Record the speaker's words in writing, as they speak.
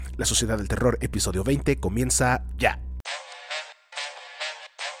La Sociedad del Terror, episodio 20, comienza ya.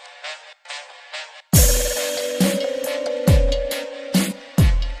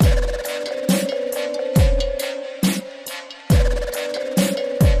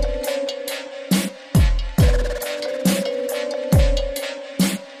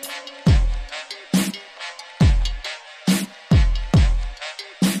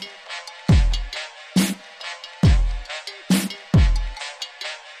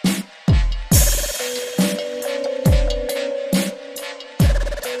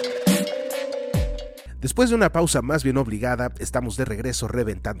 Después de una pausa más bien obligada, estamos de regreso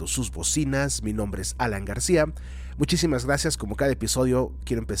reventando sus bocinas. Mi nombre es Alan García. Muchísimas gracias. Como cada episodio,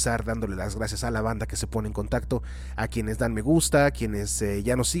 quiero empezar dándole las gracias a la banda que se pone en contacto, a quienes dan me gusta, a quienes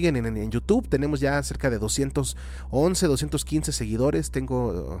ya nos siguen en YouTube. Tenemos ya cerca de 211, 215 seguidores.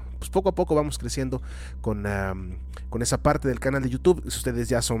 Pues poco a poco vamos creciendo con esa parte del canal de YouTube. Si ustedes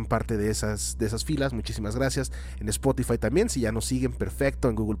ya son parte de esas filas, muchísimas gracias. En Spotify también, si ya nos siguen, perfecto.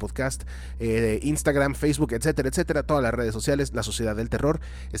 En Google Podcast, Instagram, Facebook, etcétera, etcétera. Todas las redes sociales, la Sociedad del Terror.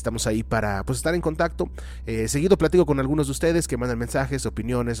 Estamos ahí para estar en contacto. Seguido platico con algunos de ustedes que mandan mensajes,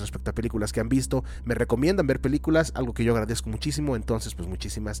 opiniones respecto a películas que han visto, me recomiendan ver películas, algo que yo agradezco muchísimo. Entonces pues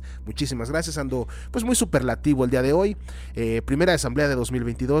muchísimas gracias. Ando pues muy superlativo el día de hoy, primera asamblea de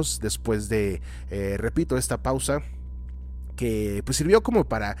 2022 después de, repito, esta pausa que pues sirvió como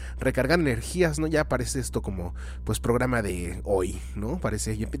para recargar energías, ¿no? Ya parece esto como pues programa de hoy, ¿no?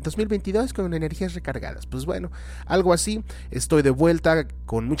 Parece 2022 con energías recargadas. Pues bueno, algo así. Estoy de vuelta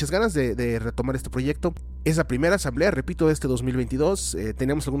con muchas ganas de retomar este proyecto. Esa primera asamblea, repito, de este 2022,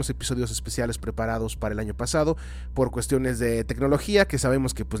 teníamos algunos episodios especiales preparados para el año pasado por cuestiones de tecnología, que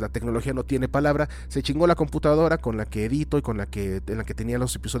sabemos que pues la tecnología no tiene palabra. Se chingó la computadora con la que edito y en la que tenía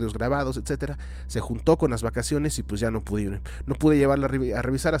los episodios grabados, etcétera. Se juntó con las vacaciones y pues ya no pude llevarla a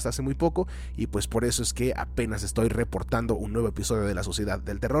revisar hasta hace muy poco, y pues por eso es que apenas estoy reportando un nuevo episodio de la Sociedad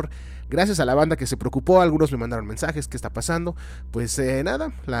del Terror. Gracias a la banda que se preocupó, algunos me mandaron mensajes, ¿qué está pasando? Pues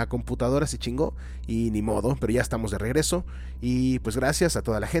nada, la computadora se chingó y ni modo, pero ya estamos de regreso. Y pues gracias a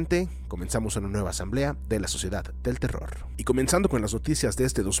toda la gente, comenzamos una nueva asamblea de la Sociedad del Terror. Y comenzando con las noticias de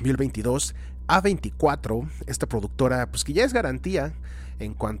este 2022, A24, esta productora pues que ya es garantía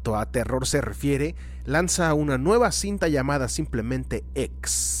en cuanto a terror se refiere, lanza una nueva cinta llamada simplemente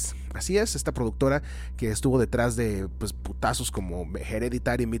X. Así es, esta productora que estuvo detrás de pues putazos como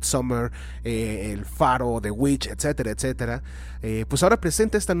Hereditary, Midsommar, El Faro, The Witch, etcétera, etcétera, pues ahora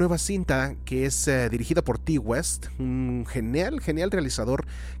presenta esta nueva cinta que es dirigida por T. West, un genial realizador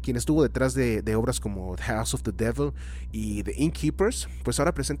quien estuvo detrás de obras como The House of the Devil y The Innkeepers. Pues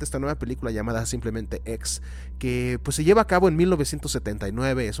ahora presenta esta nueva película llamada simplemente X, que pues se lleva a cabo en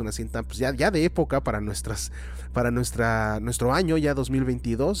 1979. Es una cinta pues ya de época para nuestro año ya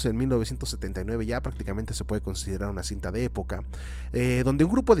 2022. En 1979 ya prácticamente se puede considerar una cinta de época, donde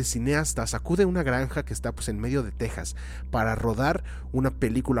un grupo de cineastas acude a una granja que está pues en medio de Texas para rodar una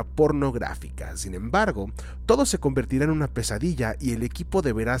película pornográfica. Sin embargo, todo se convertirá en una pesadilla y el equipo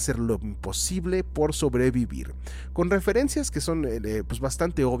deberá hacer lo imposible por sobrevivir, con referencias que son pues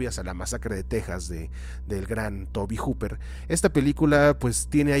bastante obvias a la masacre de Texas del gran Toby Hooper. Esta película pues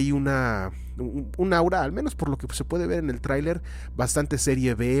tiene ahí un aura, al menos por lo que se puede ver en el tráiler, bastante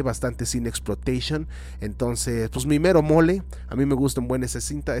serie B, bastante cine exploitation. Entonces pues mi mero mole, a mí me gusta un buen ese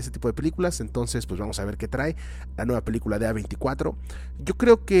tipo de películas. Entonces pues vamos a ver qué trae la nueva película de A24. Yo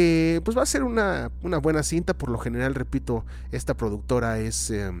creo que pues va a ser una buena cinta. Por lo general, repito, esta productora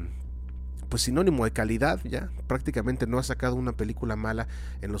es pues sinónimo de calidad. Ya prácticamente no ha sacado una película mala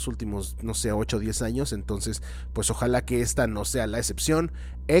en los últimos, no sé, 8 o 10 años. Entonces pues ojalá que esta no sea la excepción.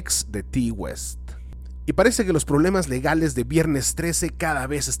 X de T. West. Y parece que los problemas legales de Viernes 13 cada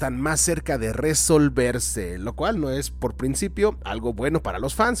vez están más cerca de resolverse, lo cual no es por principio algo bueno para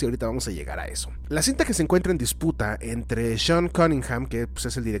los fans, y ahorita vamos a llegar a eso. La cinta que se encuentra en disputa entre Sean Cunningham, que pues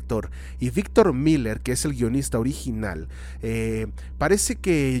es el director, y Victor Miller, que es el guionista original, parece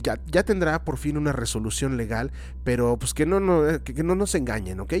que ya tendrá por fin una resolución legal, pero pues que no nos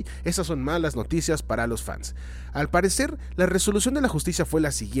engañen, ¿ok? Esas son malas noticias para los fans. Al parecer, la resolución de la justicia fue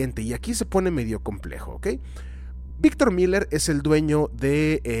la siguiente, y aquí se pone medio complejo, ¿ok? Victor Miller es el dueño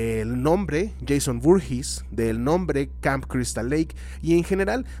del nombre Jason Voorhees, del nombre Camp Crystal Lake y en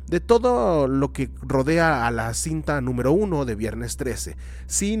general de todo lo que rodea a la cinta número 1 de Viernes 13.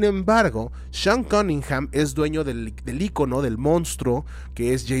 Sin embargo, Sean Cunningham es dueño del ícono, del monstruo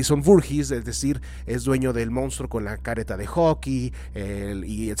que es Jason Voorhees, es decir, es dueño del monstruo con la careta de hockey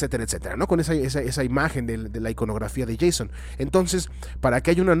y etcétera, etcétera, ¿no? Con esa imagen de la iconografía de Jason. Entonces, para que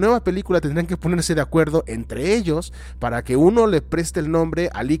haya una nueva película tendrán que ponerse de acuerdo entre ellos años para que uno le preste el nombre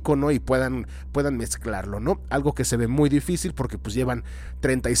al icono y puedan mezclarlo, ¿no? Algo que se ve muy difícil porque pues llevan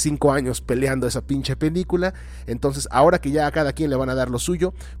 35 años peleando esa pinche película. Entonces ahora que ya a cada quien le van a dar lo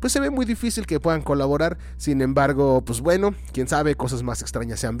suyo, pues se ve muy difícil que puedan colaborar. Sin embargo, pues bueno, quién sabe, cosas más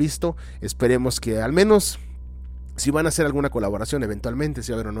extrañas se han visto. Esperemos que al menos, si van a hacer alguna colaboración eventualmente,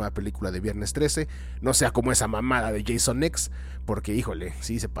 si va a haber una nueva película de Viernes 13, no sea como esa mamada de Jason X, porque híjole,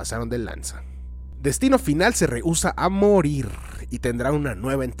 sí se pasaron de lanza. Destino Final se rehúsa a morir y tendrá una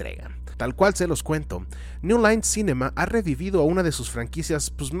nueva entrega. Tal cual se los cuento, New Line Cinema ha revivido a una de sus franquicias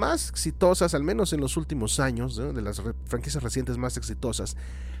pues, más exitosas, al menos en los últimos años, ¿no? De las franquicias recientes más exitosas,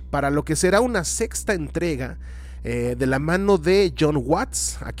 para lo que será una sexta entrega de la mano de John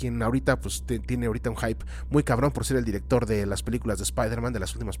Watts, a quien ahorita pues tiene ahorita un hype muy cabrón por ser el director de las películas de Spider-Man, de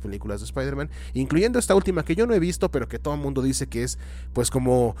las últimas películas de Spider-Man, incluyendo esta última que yo no he visto, pero que todo el mundo dice que es pues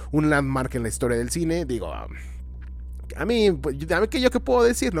como un landmark en la historia del cine. Digo, a mí, ¿qué puedo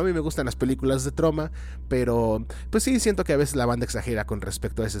decir? ¿No? A mí me gustan las películas de troma, pero pues sí, siento que a veces la banda exagera con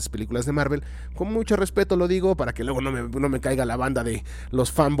respecto a esas películas de Marvel. Con mucho respeto lo digo, para que luego no me caiga la banda de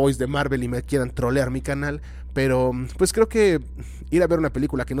los fanboys de Marvel y me quieran trolear mi canal. Pero pues creo que ir a ver una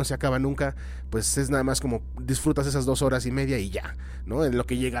película que no se acaba nunca, pues es nada más como disfrutas esas 2 horas y media y ya, ¿no? En lo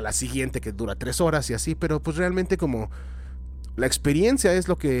que llega la siguiente que dura 3 horas y así, pero pues realmente como la experiencia es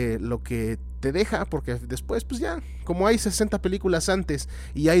lo que te deja, porque después pues ya, como hay 60 películas antes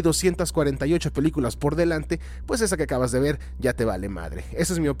y hay 248 películas por delante, pues esa que acabas de ver ya te vale madre.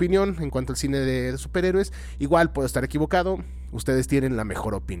 Esa es mi opinión en cuanto al cine de superhéroes. Igual puedo estar equivocado, ustedes tienen la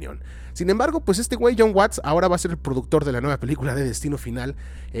mejor opinión. Sin embargo, pues este güey John Watts ahora va a ser el productor de la nueva película de Destino Final,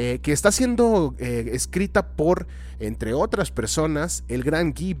 que está siendo escrita por, entre otras personas, el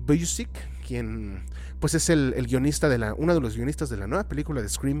gran Guy Busick, quien pues es el guionista uno de los guionistas de la nueva película de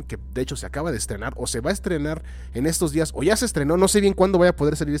Scream, que de hecho se acaba de estrenar o se va a estrenar en estos días, o ya se estrenó, no sé bien cuándo vaya a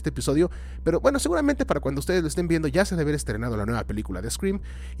poder salir este episodio, pero bueno, seguramente para cuando ustedes lo estén viendo ya se debe haber estrenado la nueva película de Scream,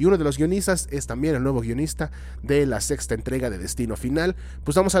 y uno de los guionistas es también el nuevo guionista de la sexta entrega de Destino Final.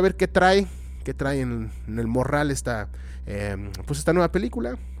 Pues vamos a ver qué trae en el morral esta nueva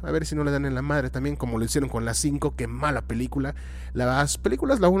película, a ver si no le dan en la madre también como lo hicieron con la 5, qué mala película. Las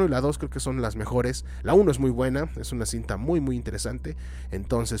películas, la 1 y la 2 creo que son las mejores, la 1 es muy buena, es una cinta muy muy interesante.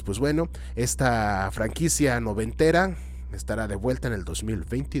 Entonces pues bueno, esta franquicia noventera estará de vuelta en el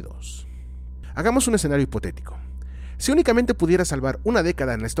 2022. Hagamos un escenario hipotético. Si únicamente pudiera salvar una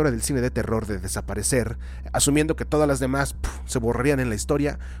década en la historia del cine de terror de desaparecer, asumiendo que todas las demás se borrarían en la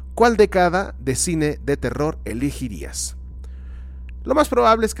historia, ¿cuál década de cine de terror elegirías? Lo más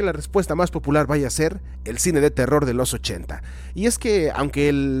probable es que la respuesta más popular vaya a ser el cine de terror de los 80. Y es que, aunque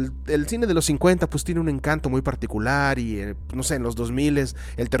el cine de los 50 pues tiene un encanto muy particular y, no sé, en los 2000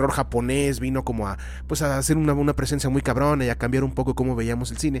 el terror japonés vino como a hacer una presencia muy cabrona y a cambiar un poco cómo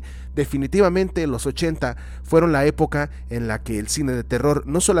veíamos el cine, definitivamente los 80 fueron la época en la que el cine de terror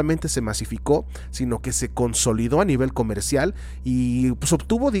no solamente se masificó, sino que se consolidó a nivel comercial y pues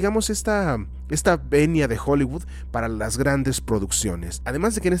obtuvo, digamos, esta venia de Hollywood para las grandes producciones.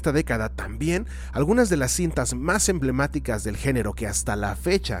 Además de que en esta década también algunas de las cintas más emblemáticas del género que hasta la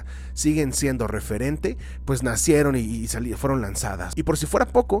fecha siguen siendo referente, pues nacieron y fueron lanzadas. Y por si fuera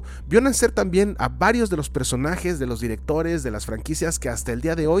poco, vio nacer también a varios de los personajes, de los directores, de las franquicias que hasta el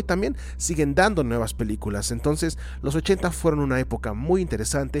día de hoy también siguen dando nuevas películas. Entonces, los 80 fueron una época muy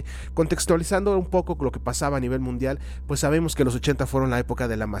interesante. Contextualizando un poco lo que pasaba a nivel mundial, pues sabemos que los 80 fueron la época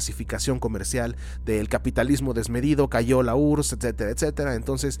de la masificación comercial, del capitalismo desmedido, cayó la URSS, etcétera.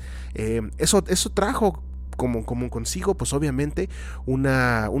 Entonces, eso trajo como consigo, pues obviamente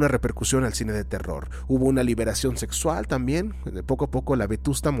una repercusión al cine de terror. Hubo una liberación sexual también, poco a poco la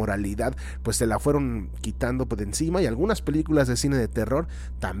vetusta moralidad pues se la fueron quitando de encima, y algunas películas de cine de terror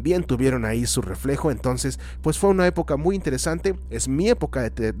también tuvieron ahí su reflejo. Entonces pues fue una época muy interesante, es mi época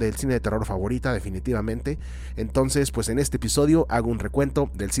del cine de terror favorita definitivamente. Entonces pues en este episodio hago un recuento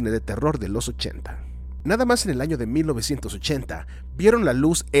del cine de terror de los 80. Nada más en el año de 1980 vieron la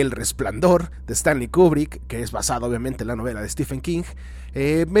luz El Resplandor de Stanley Kubrick, que es basado obviamente en la novela de Stephen King,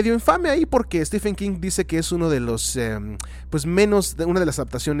 medio infame ahí porque Stephen King dice que es uno de los una de las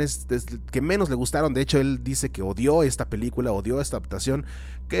adaptaciones que menos le gustaron. De hecho él dice que odió esta película, odió esta adaptación,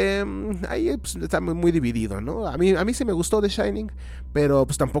 que ahí pues, está muy dividido, ¿no? A mí sí me gustó The Shining, pero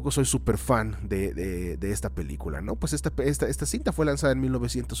pues tampoco soy súper fan de esta película, ¿no? Pues esta cinta fue lanzada en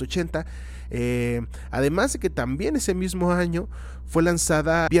 1980, además de que también ese mismo año fue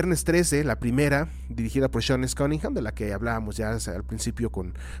lanzada Viernes 13, la primera, dirigida por Sean Cunningham, de la que hablábamos ya al principio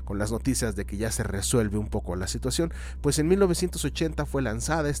con las noticias de que ya se resuelve un poco la situación. Pues en 1980 fue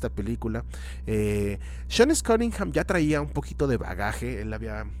lanzada esta película. Sean Cunningham ya traía un poquito de bagaje. Él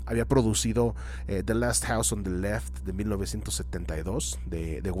había producido The Last House on the Left de 1972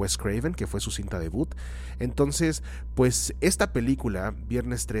 de Wes Craven, que fue su cinta debut. Entonces, pues esta película,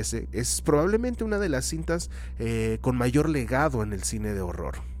 Viernes 13, es probablemente una de las cintas con mayor legado en el cine de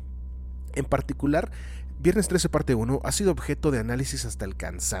horror. En particular, Viernes 13 parte 1 ha sido objeto de análisis hasta el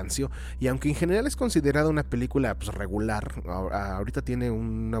cansancio, y aunque en general es considerada una película pues regular, ahorita tiene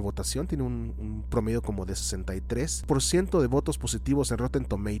una votación, tiene un promedio como de 63% de votos positivos en Rotten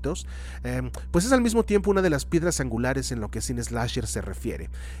Tomatoes, pues es al mismo tiempo una de las piedras angulares en lo que cine slasher se refiere,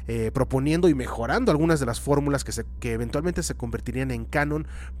 proponiendo y mejorando algunas de las fórmulas que eventualmente se convertirían en canon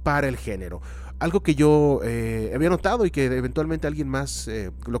para el género. Algo que yo había notado y que eventualmente alguien más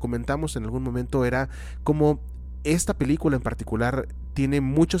lo comentamos en algún momento era como esta película en particular tiene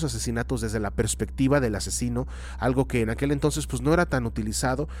muchos asesinatos desde la perspectiva del asesino, algo que en aquel entonces pues no era tan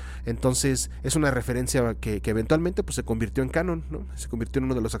utilizado. Entonces es una referencia que eventualmente pues se convirtió en canon, ¿no? Se convirtió en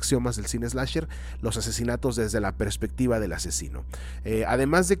uno de los axiomas del cine slasher, los asesinatos desde la perspectiva del asesino.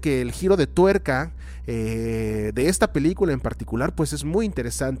 Además de que el giro de tuerca de esta película en particular pues es muy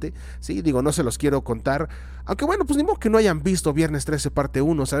interesante, ¿sí? Digo, no se los quiero contar, aunque bueno, pues ni modo que no hayan visto Viernes 13 parte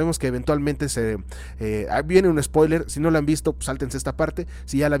 1, sabemos que eventualmente viene un spoiler, si no lo han visto, pues sáltense esta parte,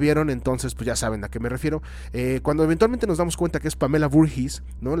 si ya la vieron, entonces pues ya saben a qué me refiero. Cuando eventualmente nos damos cuenta que es Pamela Voorhees,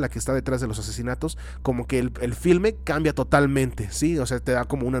 ¿no?, la que está detrás de los asesinatos, como que el filme cambia totalmente, ¿sí? O sea, te da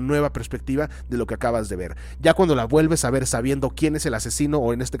como una nueva perspectiva de lo que acabas de ver. Ya cuando la vuelves a ver sabiendo quién es el asesino,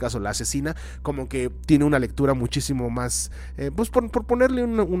 o en este caso la asesina, como que tiene una lectura muchísimo más, pues por ponerle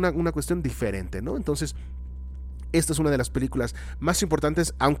una cuestión diferente, ¿no? Entonces, esta es una de las películas más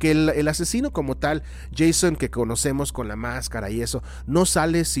importantes, aunque el asesino como tal, Jason, que conocemos con la máscara y eso, no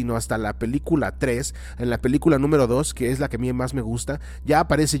sale sino hasta la película 3, en la película número 2, que es la que a mí más me gusta, ya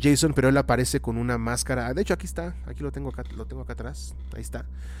aparece Jason, pero él aparece con una máscara, de hecho aquí está, aquí lo tengo acá atrás, ahí está,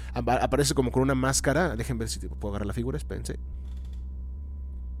 aparece como con una máscara, dejen ver si puedo agarrar la figura, espérense,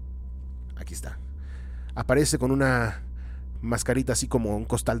 aquí está, aparece con una mascarita así como un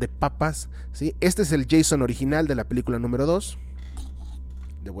costal de papas, ¿sí? Este es el Jason original de la película número 2,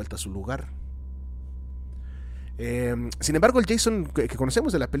 de vuelta a su lugar. Sin embargo, el Jason que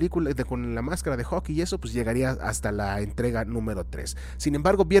conocemos de la película con la máscara de hockey y eso, pues llegaría hasta la entrega número 3. Sin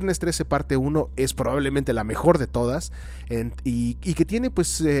embargo, Viernes 13 parte 1 es probablemente la mejor de todas, y que tiene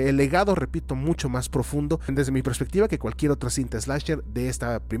pues el legado, repito, mucho más profundo desde mi perspectiva que cualquier otra cinta slasher de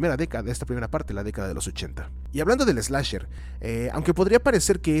esta primera década, de esta primera parte, la década de los 80. Y hablando del slasher, aunque podría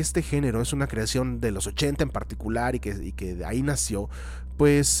parecer que este género es una creación de los 80 en particular y que de ahí nació,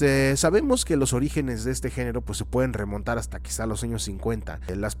 pues sabemos que los orígenes de este género pues se pueden remontar hasta quizá los años 50.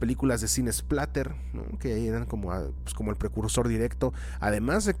 Las películas de cine splatter, ¿no?, que eran como el precursor directo,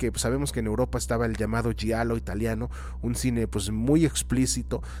 además de que pues, sabemos que en Europa estaba el llamado giallo italiano, un cine pues muy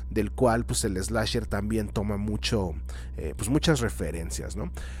explícito, del cual pues el slasher también toma muchas referencias,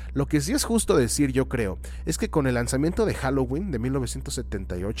 ¿no? Lo que sí es justo decir, yo creo, es que con el lanzamiento de Halloween de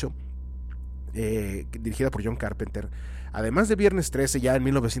 1978, dirigida por John Carpenter, además de Viernes 13 ya en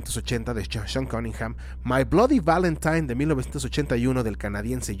 1980 de Sean Cunningham, My Bloody Valentine de 1981 del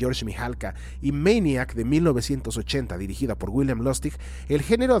canadiense George Mihalka y Maniac de 1980 dirigida por William Lustig, el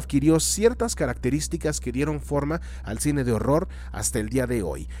género adquirió ciertas características que dieron forma al cine de horror hasta el día de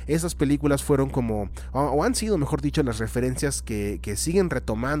hoy. Esas películas fueron o han sido, mejor dicho, las referencias que siguen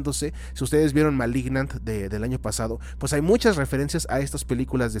retomándose. Si ustedes vieron Malignant del año pasado, pues hay muchas referencias a estas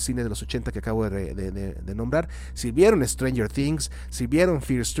películas de cine de los 80 que acabo de nombrar. Si vieron Stranger Things, si vieron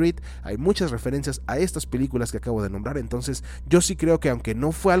Fear Street, hay muchas referencias a estas películas que acabo de nombrar. Entonces yo sí creo que aunque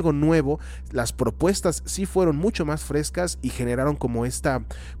no fue algo nuevo, las propuestas sí fueron mucho más frescas y generaron como esta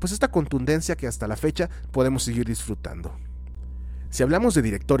contundencia que hasta la fecha podemos seguir disfrutando. Si hablamos de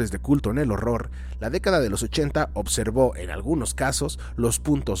directores de culto en el horror, la década de los 80 observó en algunos casos los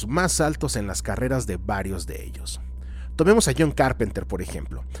puntos más altos en las carreras de varios de ellos. Tomemos a John Carpenter, por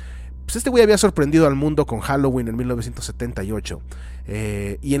ejemplo. Pues este güey había sorprendido al mundo con Halloween en 1978,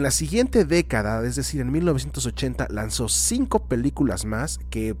 y en la siguiente década, es decir, en 1980, lanzó 5 películas más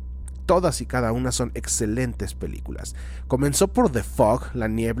que todas y cada una son excelentes películas. Comenzó por The Fog, La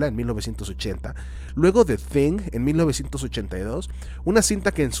Niebla, en 1980, luego The Thing en 1982, una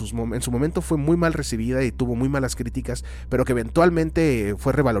cinta que en su momento fue muy mal recibida y tuvo muy malas críticas, pero que eventualmente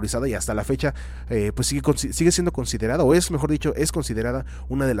fue revalorizada y hasta la fecha pues sigue siendo considerada, o es, mejor dicho, es considerada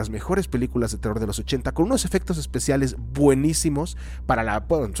una de las mejores películas de terror de los 80, con unos efectos especiales buenísimos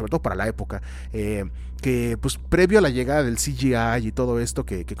sobre todo para la época, que pues previo a la llegada del CGI y todo esto,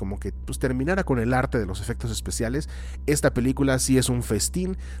 que como que pues terminara con el arte de los efectos especiales. Esta película sí es un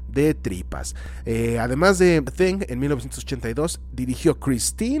festín de tripas. Además de Thing en 1982, dirigió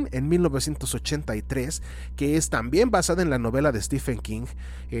Christine en 1983, que es también basada en la novela de Stephen King,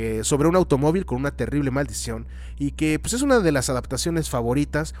 sobre un automóvil con una terrible maldición, y que pues es una de las adaptaciones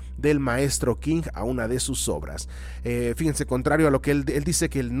favoritas del maestro King a una de sus obras. Fíjense, contrario a lo que él dice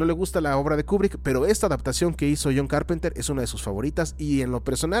que no le gusta la obra de Kubrick, pero esta adaptación que hizo John Carpenter es una de sus favoritas, y en lo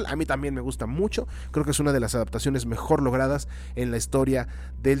personal a mí también me gusta mucho. Creo que es una de las adaptaciones mejor logradas en la historia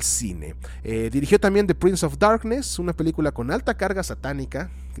del cine. Dirigió también The Prince of Darkness, una película con alta carga satánica,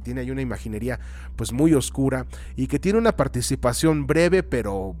 que tiene ahí una imaginería pues muy oscura, y que tiene una participación breve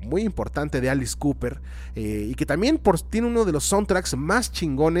pero muy importante de Alice Cooper, y que también tiene uno de los soundtracks más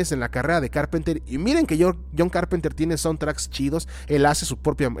chingones en la carrera de Carpenter. Y miren que John Carpenter tiene soundtracks chidos, él hace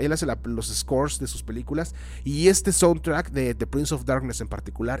los scores de sus películas, y este soundtrack de The Prince of Darkness en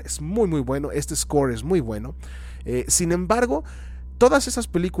particular es muy muy bueno, este score es muy bueno. Sin embargo, todas esas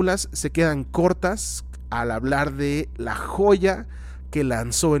películas se quedan cortas al hablar de la joya que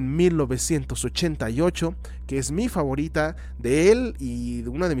lanzó en 1988, que es mi favorita de él y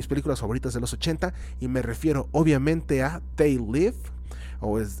una de mis películas favoritas de los 80, y me refiero obviamente a They Live,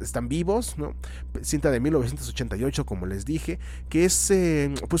 o Están Vivos, ¿no? Cinta de 1988, como les dije, que es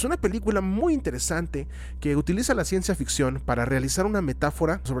pues una película muy interesante que utiliza la ciencia ficción para realizar una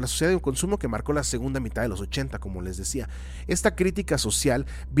metáfora sobre la sociedad de consumo que marcó la segunda mitad de los 80, como les decía. Esta crítica social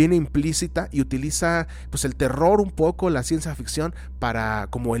viene implícita y utiliza pues el terror un poco, la ciencia ficción,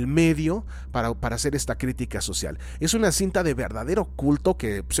 como el medio para hacer esta crítica social. Es una cinta de verdadero culto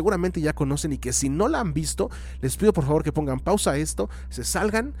que seguramente ya conocen, y que si no la han visto, les pido por favor que pongan pausa a esto, se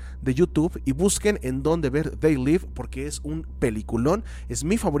salgan de YouTube y busquen en dónde ver They Live, porque es un peliculón. Es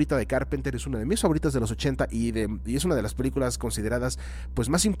mi favorita de Carpenter, es una de mis favoritas de los 80, y es una de las películas consideradas pues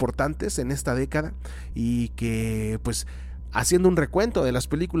más importantes en esta década, y que pues haciendo un recuento de las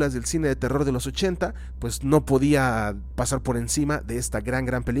películas del cine de terror de los 80, pues no podía pasar por encima de esta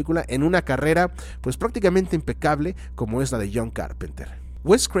gran película en una carrera pues prácticamente impecable como es la de John Carpenter.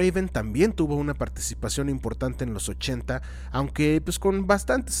 Wes Craven también tuvo una participación importante en los 80, aunque pues con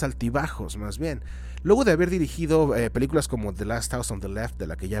bastantes altibajos más bien. Luego de haber dirigido películas como The Last House on the Left, de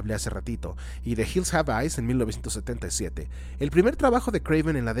la que ya hablé hace ratito, y The Hills Have Eyes en 1977, el primer trabajo de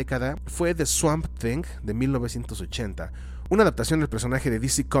Craven en la década fue The Swamp Thing de 1980, una adaptación del personaje de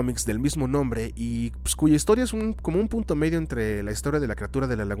DC Comics del mismo nombre, y pues, cuya historia es como un punto medio entre la historia de la criatura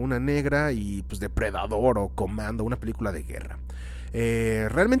de la Laguna Negra y pues Depredador o Comando, una película de guerra.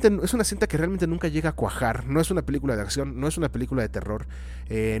 Realmente es una cinta que realmente nunca llega a cuajar. No es una película de acción, no es una película de terror,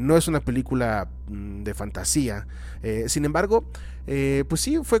 no es una película de fantasía. Sin embargo, pues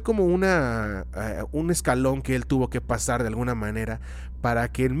sí fue como un escalón que él tuvo que pasar de alguna manera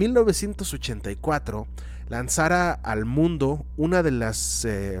para que en 1984 lanzara al mundo una de las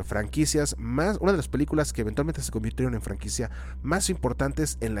franquicias una de las películas que eventualmente se convirtieron en franquicia más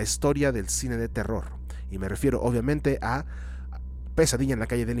importantes en la historia del cine de terror. Y me refiero obviamente a Pesadilla en la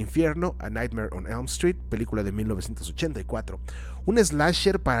calle del infierno, A Nightmare on Elm Street, película de 1984. Un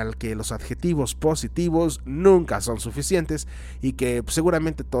slasher para el que los adjetivos positivos nunca son suficientes y que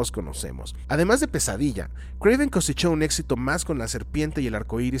seguramente todos conocemos. Además de Pesadilla, Craven cosechó un éxito más con La serpiente y el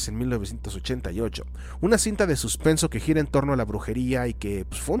arcoíris en 1988, una cinta de suspenso que gira en torno a la brujería y que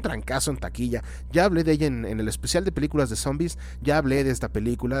fue un trancazo en taquilla. Ya hablé de ella en el especial de películas de zombies, ya hablé de esta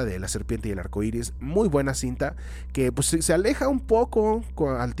película de La serpiente y el arcoíris, muy buena cinta que se aleja un poco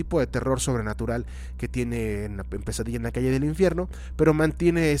al tipo de terror sobrenatural que tiene en Pesadilla en la calle del infierno, pero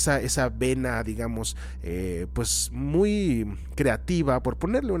mantiene esa vena, digamos, pues muy creativa, por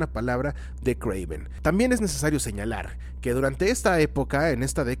ponerle una palabra, de Craven. También es necesario señalar que durante esta época, en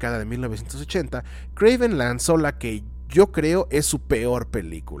esta década de 1980, Craven lanzó la que yo creo es su peor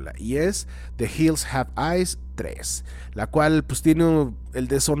película, y es The Hills Have Eyes 3, la cual pues tiene el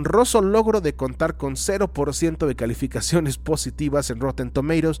deshonroso logro de contar con 0% de calificaciones positivas en Rotten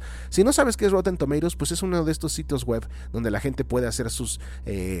Tomatoes. Si no sabes qué es Rotten Tomatoes, pues es uno de estos sitios web donde la gente puede hacer sus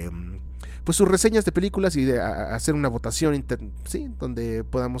reseñas de películas y hacer una votación, donde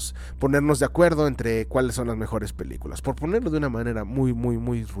podamos ponernos de acuerdo entre cuáles son las mejores películas, por ponerlo de una manera muy, muy,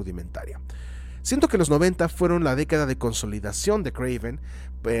 muy rudimentaria. Siento que los 90 fueron la década de consolidación de Craven.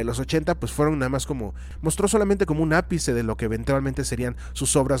 Los 80 pues fueron nada más mostró solamente como un ápice de lo que eventualmente serían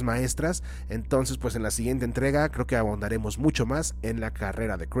sus obras maestras. Entonces pues en la siguiente entrega creo que abondaremos mucho más en la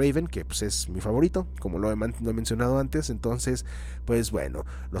carrera de Craven, que pues es mi favorito, como lo he mencionado antes. Entonces pues bueno,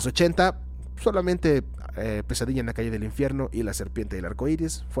 los 80 solamente Pesadilla en la calle del infierno y La serpiente del arco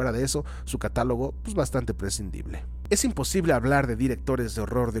iris. Fuera de eso, su catálogo pues bastante prescindible. Es imposible hablar de directores de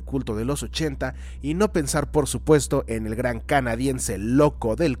horror de culto de los 80 y no pensar, por supuesto, en el gran canadiense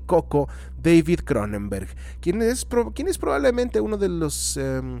loco del coco, David Cronenberg, quien es probablemente uno de los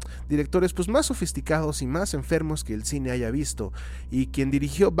directores pues más sofisticados y más enfermos que el cine haya visto, y quien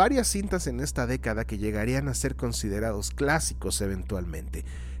dirigió varias cintas en esta década que llegarían a ser considerados clásicos eventualmente,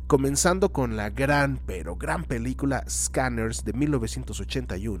 comenzando con la gran película Scanners de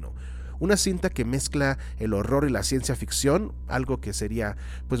 1981, una cinta que mezcla el horror y la ciencia ficción, algo que sería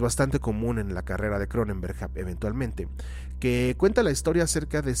pues bastante común en la carrera de Cronenberg eventualmente, que cuenta la historia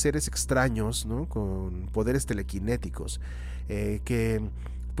acerca de seres extraños, ¿no?, con poderes telequinéticos, que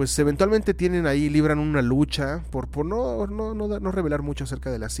pues eventualmente libran una lucha por no revelar mucho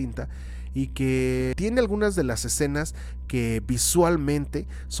acerca de la cinta, y que tiene algunas de las escenas que visualmente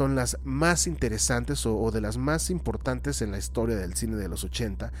son las más interesantes o de las más importantes en la historia del cine de los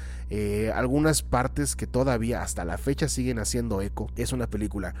 80, algunas partes que todavía hasta la fecha siguen haciendo eco. Es una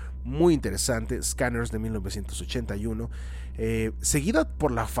película muy interesante, Scanners de 1981, seguida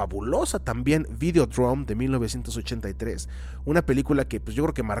por la fabulosa también Videodrome de 1983, una película que pues yo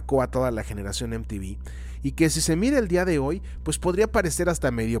creo que marcó a toda la generación MTV, y que si se mira el día de hoy pues podría parecer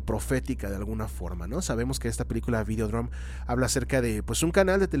hasta medio profética de alguna forma, ¿no? Sabemos que esta película Videodrome habla acerca de pues un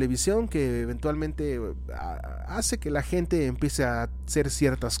canal de televisión que eventualmente hace que la gente empiece a hacer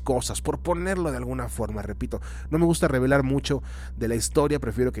ciertas cosas, por ponerlo de alguna forma. Repito, no me gusta revelar mucho de la historia,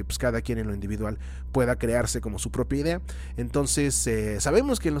 prefiero que pues cada quien en lo individual pueda crearse como su propia idea. Entonces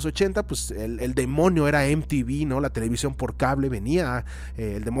sabemos que en los 80 pues el demonio era MTV, ¿no? La televisión por cable venía,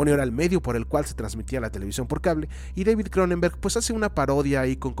 el demonio era el medio por el cual se transmitía la televisión por cable, y David Cronenberg pues hace una parodia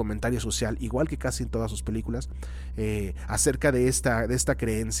ahí con comentario social, igual que casi en todas sus películas, acerca de esta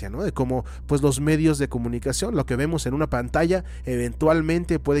creencia, ¿no?, de cómo pues los medios de comunicación, lo que vemos en una pantalla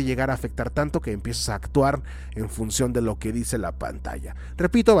eventualmente puede llegar a afectar tanto que empiezas a actuar en función de lo que dice la pantalla.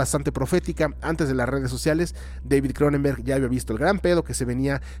 Repito, bastante profética. Antes de las redes sociales, David Cronenberg ya había visto el gran pedo que se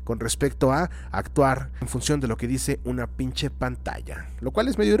venía con respecto a actuar en función de lo que dice una pinche pantalla, lo cual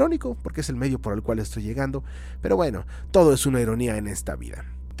es medio irónico porque es el medio por el cual estoy llegando, pero bueno, todo es una ironía en esta vida.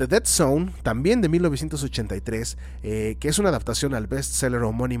 The Dead Zone, también de 1983, que es una adaptación al bestseller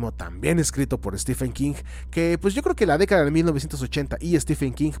homónimo, también escrito por Stephen King, que pues yo creo que la década de 1980 y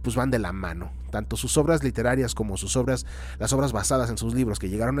Stephen King pues van de la mano. Tanto sus obras literarias como las obras basadas en sus libros que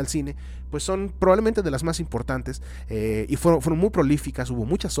llegaron al cine, pues son probablemente de las más importantes, y fueron muy prolíficas. Hubo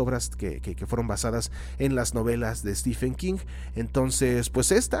muchas obras que fueron basadas en las novelas de Stephen King. Entonces pues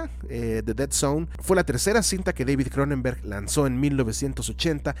The Dead Zone, fue la tercera cinta que David Cronenberg lanzó en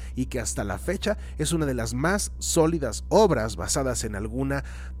 1980, y que hasta la fecha es una de las más sólidas obras basadas en alguna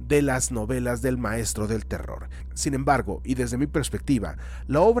de las novelas del maestro del terror. Sin embargo, y desde mi perspectiva,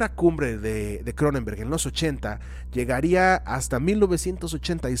 la obra cumbre de Cronenberg en los 80 llegaría hasta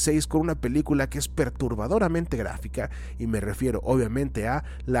 1986 con una película que es perturbadoramente gráfica, y me refiero obviamente a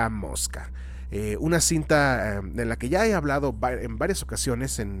La Mosca. Una cinta en la que ya he hablado en varias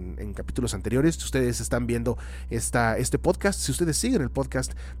ocasiones en capítulos anteriores. Si ustedes están viendo este podcast, si ustedes siguen el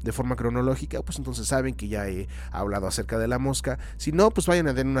podcast de forma cronológica, pues entonces saben que ya he hablado acerca de La Mosca. Si no, pues vayan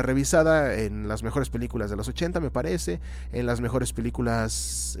a dar una revisada en las mejores películas de los 80, me parece, en las mejores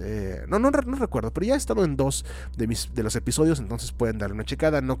películas, no recuerdo, pero ya he estado en 2 de los episodios, entonces pueden darle una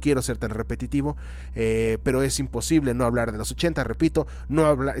checada. No quiero ser tan repetitivo, pero es imposible no hablar de los 80, repito,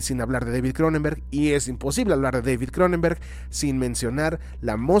 sin hablar de David Cronenberg, y es imposible hablar de David Cronenberg sin mencionar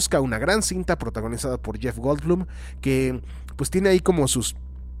La Mosca, una gran cinta protagonizada por Jeff Goldblum, que pues tiene ahí como sus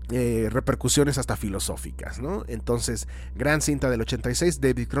repercusiones hasta filosóficas, ¿no? Entonces, gran cinta del 86,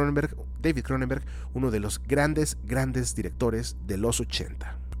 David Cronenberg, uno de los grandes directores de los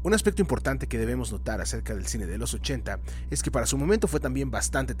 80. Un aspecto importante que debemos notar acerca del cine de los 80 es que para su momento fue también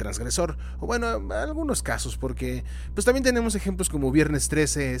bastante transgresor, o bueno, en algunos casos, porque pues también tenemos ejemplos como Viernes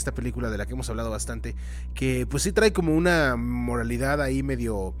 13, esta película de la que hemos hablado bastante, que pues sí trae como una moralidad ahí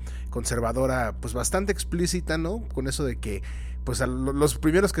medio conservadora, pues bastante explícita, ¿no? Con eso de que pues los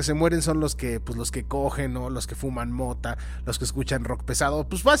primeros que se mueren son los que cogen, ¿no? Los que fuman mota, los que escuchan rock pesado.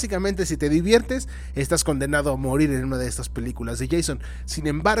 Pues básicamente, si te diviertes, estás condenado a morir en una de estas películas de Jason. Sin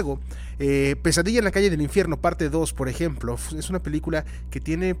embargo, Pesadilla en la calle del infierno, parte 2, por ejemplo, es una película que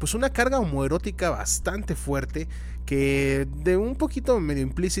tiene pues una carga homoerótica bastante fuerte, que de un poquito medio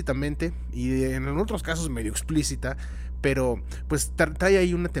implícitamente y en otros casos medio explícita, pero pues trae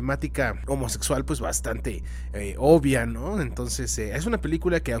ahí una temática homosexual pues bastante obvia, ¿no? Entonces es una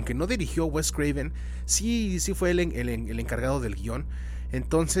película que, aunque no dirigió Wes Craven, sí fue el encargado del guión.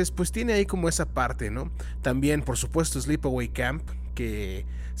 Entonces pues tiene ahí como esa parte, ¿no? También, por supuesto, Sleepaway Camp, que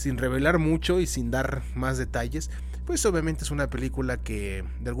sin revelar mucho y sin dar más detalles, pues obviamente es una película que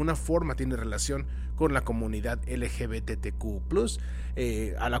de alguna forma tiene relación con la comunidad LGBTQ+,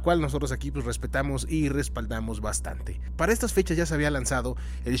 a la cual nosotros aquí pues respetamos y respaldamos bastante. Para estas fechas ya se había lanzado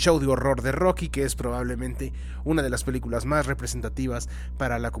el show de horror de Rocky, que es probablemente una de las películas más representativas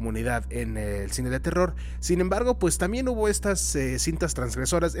para la comunidad en el cine de terror. Sin embargo, pues también hubo estas cintas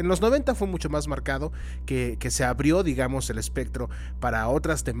transgresoras. En los 90 fue mucho más marcado que se abrió, digamos, el espectro para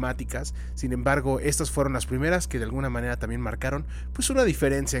otras temáticas. Sin embargo, estas fueron las primeras que de alguna manera también marcaron pues una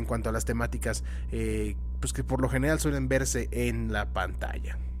diferencia en cuanto a las temáticas pues que por lo general suelen verse en la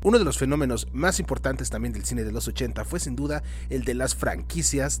pantalla. Uno de los fenómenos más importantes también del cine de los 80 fue sin duda el de las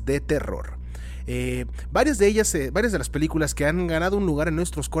franquicias de terror. Varias de las películas que han ganado un lugar en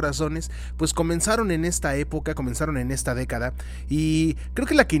nuestros corazones pues comenzaron en esta época, comenzaron en esta década, y creo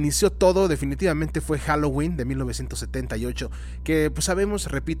que la que inició todo definitivamente fue Halloween de 1978, que pues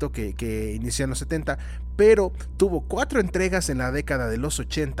sabemos, repito, que inició en los 70, pero tuvo 4 entregas en la década de los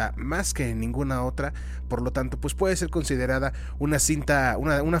 80, más que en ninguna otra. Por lo tanto pues puede ser considerada una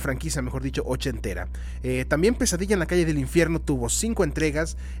franquicia, mejor dicho, ochentera. También Pesadilla en la calle del infierno tuvo 5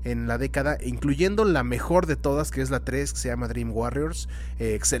 entregas en la década, incluyendo la mejor de todas, que es la 3, que se llama Dream Warriors.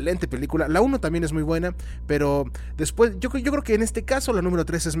 Excelente película. La 1 también es muy buena, pero después yo creo que en este caso la número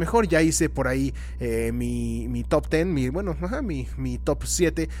 3 es mejor. Ya hice por ahí mi top 10, mi top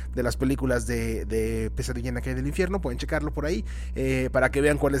 7 de las películas de Pesadilla en la calle del infierno. Pueden checarlo por ahí para que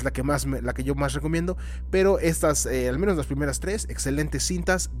vean cuál es la que yo más recomiendo. Pero estas, al menos las primeras 3, excelentes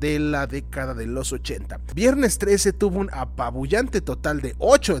cintas de la década de los 80. Viernes 13 tuvo un apabullante total de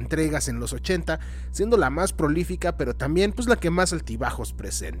 8 entregas en los 80, siendo la más prolífica, pero también pues la que más altibajos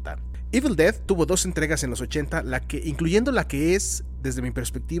presenta. Evil Dead tuvo 2 entregas en los 80, incluyendo la que es, desde mi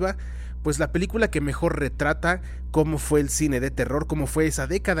perspectiva, pues la película que mejor retrata cómo fue el cine de terror, cómo fue esa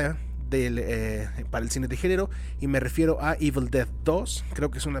década para el cine de género, y me refiero a Evil Dead 2. Creo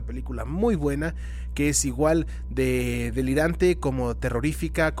que es una película muy buena, que es igual de delirante como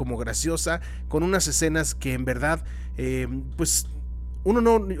terrorífica, como graciosa, con unas escenas que en verdad pues uno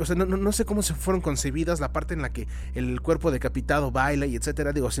no sé cómo se fueron concebidas, la parte en la que el cuerpo decapitado baila y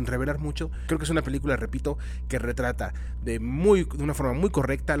etcétera, digo, sin revelar mucho. Creo que es una película, repito, que retrata de una forma muy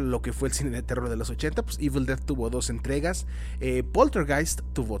correcta lo que fue el cine de terror de los 80. Pues Evil Dead tuvo 2 entregas, Poltergeist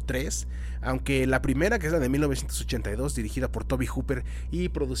tuvo 3, aunque la primera, que es la de 1982, dirigida por Tobe Hooper y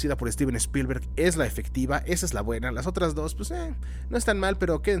producida por Steven Spielberg, es la efectiva, esa es la buena. Las otras 2 pues no están mal,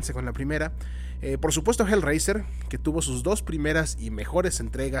 pero quédense con la primera. Por supuesto, Hellraiser, que tuvo sus 2 primeras y mejores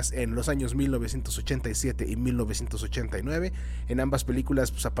entregas en los años 1987 y 1989. En ambas películas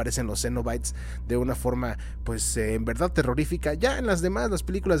pues aparecen los Cenobites de una forma pues en verdad terrorífica. Ya en las demás, las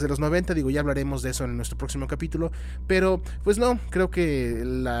películas de los 90, digo, ya hablaremos de eso en nuestro próximo capítulo, pero pues no, creo que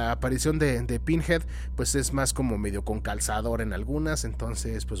la aparición de Pinhead pues es más como medio con calzador en algunas.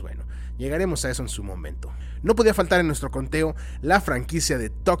 Entonces pues bueno, llegaremos a eso en su momento. No podía faltar en nuestro conteo la franquicia de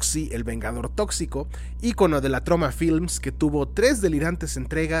Toxie, el Vengador Tóxico, ícono de la Troma Films, que tuvo 3 delirantes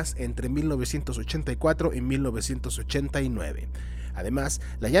entregas entre 1984 y 1989. Además,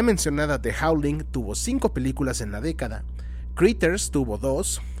 la ya mencionada The Howling tuvo 5 películas en la década, Critters tuvo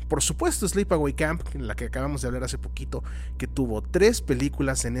 2, por supuesto Sleepaway Camp, en la que acabamos de hablar hace poquito, que tuvo 3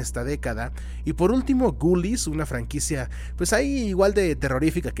 películas en esta década, y por último Ghoulies, una franquicia pues ahí igual de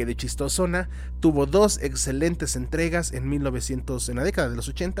terrorífica que de chistosona, tuvo 2 excelentes entregas en la década de los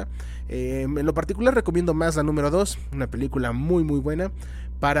 80. En lo particular recomiendo más la número 2, una película muy muy buena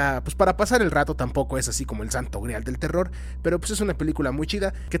para pasar el rato. Tampoco es así como el santo grial del terror, pero pues es una película muy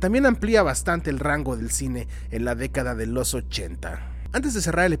chida que también amplía bastante el rango del cine en la década de los 80. Antes de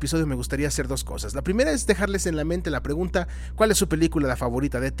cerrar el episodio me gustaría hacer dos cosas. La primera es dejarles en la mente la pregunta: ¿cuál es su película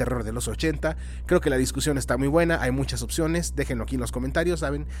favorita de terror de los 80? Creo que la discusión está muy buena, hay muchas opciones, déjenlo aquí en los comentarios,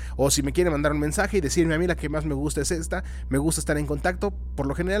 ¿saben? O si me quieren mandar un mensaje y decirme: a mí la que más me gusta es esta, me gusta estar en contacto, por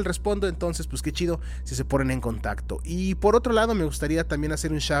lo general respondo, entonces pues qué chido si se ponen en contacto. Y por otro lado me gustaría también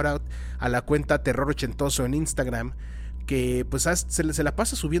hacer un shout out a la cuenta Terror Ochentoso en Instagram, que pues se la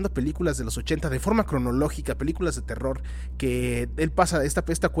pasa subiendo películas de los 80 de forma cronológica, películas de terror, que él pasa,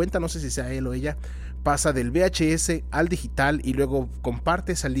 esta cuenta, no sé si sea él o ella, pasa del VHS al digital y luego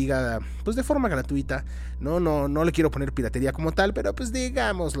comparte esa liga pues de forma gratuita. No le quiero poner piratería como tal, pero pues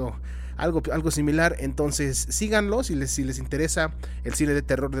digámoslo, algo similar. Entonces síganlo si les interesa el cine de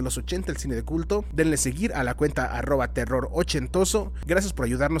terror de los 80, el cine de culto. Denle seguir a la cuenta @terrorochentoso. Gracias por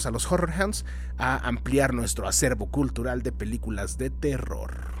ayudarnos a los Horror Hounds a ampliar nuestro acervo cultural de películas de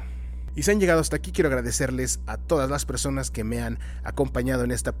terror. Y si han llegado hasta aquí, quiero agradecerles a todas las personas que me han acompañado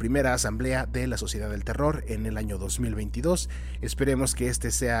en esta primera asamblea de la Sociedad del Terror en el año 2022. Esperemos que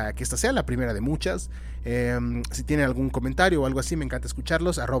esta sea la primera de muchas. Si tienen algún comentario o algo así, me encanta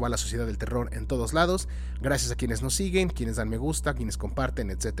escucharlos. @la Sociedad del Terror en todos lados. Gracias a quienes nos siguen, quienes dan me gusta, quienes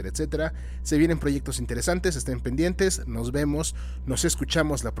comparten, etcétera, etcétera. Se vienen proyectos interesantes, estén pendientes. Nos vemos, nos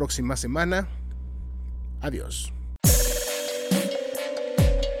escuchamos la próxima semana. Adiós.